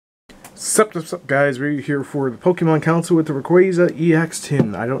What's up guys, we're here for the Pokemon Council with the Rayquaza EX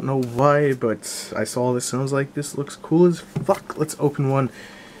tin. I don't know why, but I saw this and I was like, this looks cool as fuck. Let's open one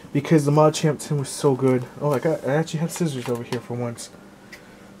because the Mod-Champ tin was so good. Oh, I actually have scissors over here for once.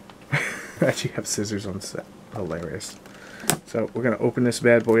 I actually have scissors on set. Hilarious. So we're going to open this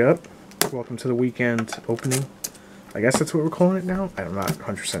bad boy up. Welcome to the weekend opening. I guess that's what we're calling it now. I'm not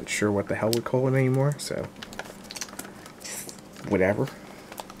 100% sure what the hell we call it anymore, so whatever.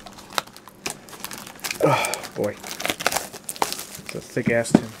 Oh boy, it's a thick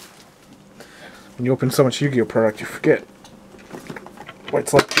ass tin. When you open so much Yu-Gi-Oh product, you forget what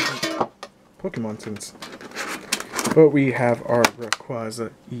it's like Pokemon tins. But we have our Rayquaza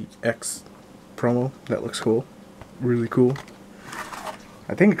EX promo. That looks cool, really cool.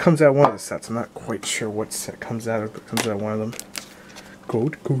 I think it comes out of one of the sets. I'm not quite sure what set comes out of, but it comes out of one of them.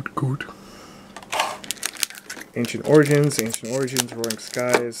 Code. Ancient Origins, Roaring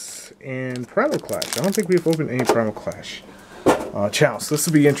Skies, and Primal Clash. I don't think we've opened any Primal Clash channels, so this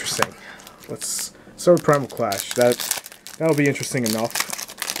will be interesting. Let's start with Primal Clash. That'll be interesting enough.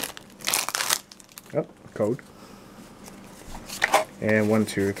 Oh, code. And 1,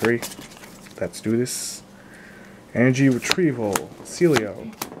 2, 3. Let's do this. Energy Retrieval,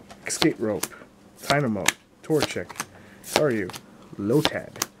 Celio, Escape Rope, Dynamo, Torchic, Staryu,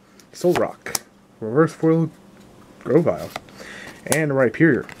 Lotad, Solrock, Reverse Foil, Grovyle, and a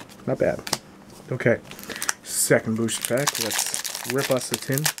Rhyperior. Not bad. Okay. Second booster pack. Let's rip us the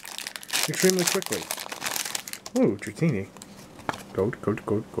tin extremely quickly. Ooh, Dratini. Code.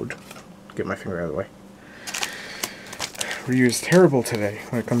 Get my finger out of the way. Ryu is terrible today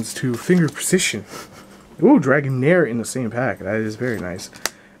when it comes to finger precision. Ooh, Dragonair in the same pack. That is very nice.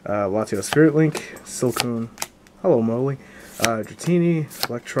 Latios Spirit Link, Silcoon, hello Moly, Dratini,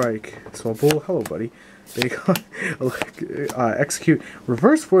 Electrike, Swabule, hello buddy, Bagon, Execute,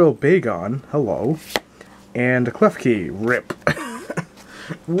 Reverse Foil Bagon, hello, and a Klefki, rip.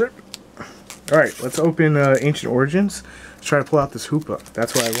 Rip. Alright, let's open Ancient Origins. Let's try to pull out this Hoopa.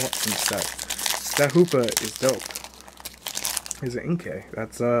 That's what I want from the set. That Hoopa is dope. Is it Inkay?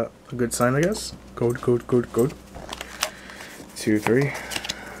 That's a good sign, I guess. Code. 2, 3.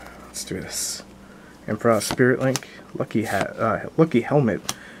 Let's do this. Emperor Spirit Link, Lucky Helmet,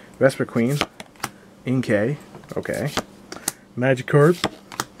 Vesper Queen, Inkay, okay. Magikarp,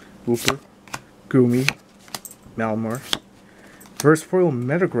 Wooper, Goomy, Malamar, Reverse Foil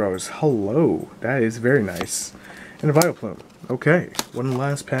Metagross, hello. That is very nice. And a Vileplume. Okay, one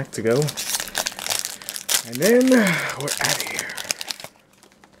last pack to go. And then we're out of here.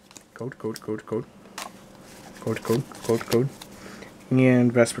 Code.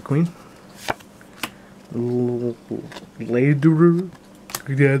 And Vesper Queen. Laduru.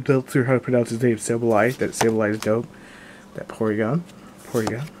 I'm not sure how to pronounce his name. Sableye. That Sableye is dope. That Porygon.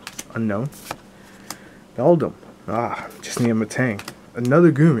 Unknown. Beldum. Just need a Matang.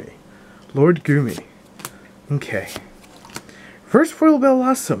 Another Goomy. Lord Goomy. Okay. First Foil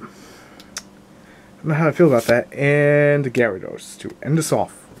Bellossom. I don't know how I feel about that. And Gyarados to end us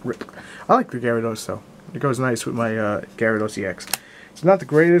off. Rip. I like the Gyarados though. It goes nice with my Gyarados EX. It's not the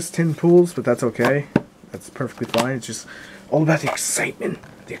greatest tin pools, but that's okay. That's perfectly fine. It's just all about the excitement.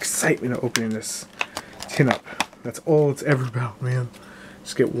 The excitement of opening this tin up. That's all it's ever about, man.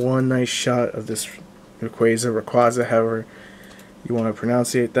 Just get one nice shot of this Rayquaza, however you want to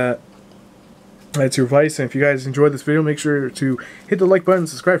pronunciate that. That's your advice, and if you guys enjoyed this video, make sure to hit the like button,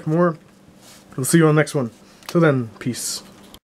 subscribe for more. We'll see you on the next one. Till then, peace.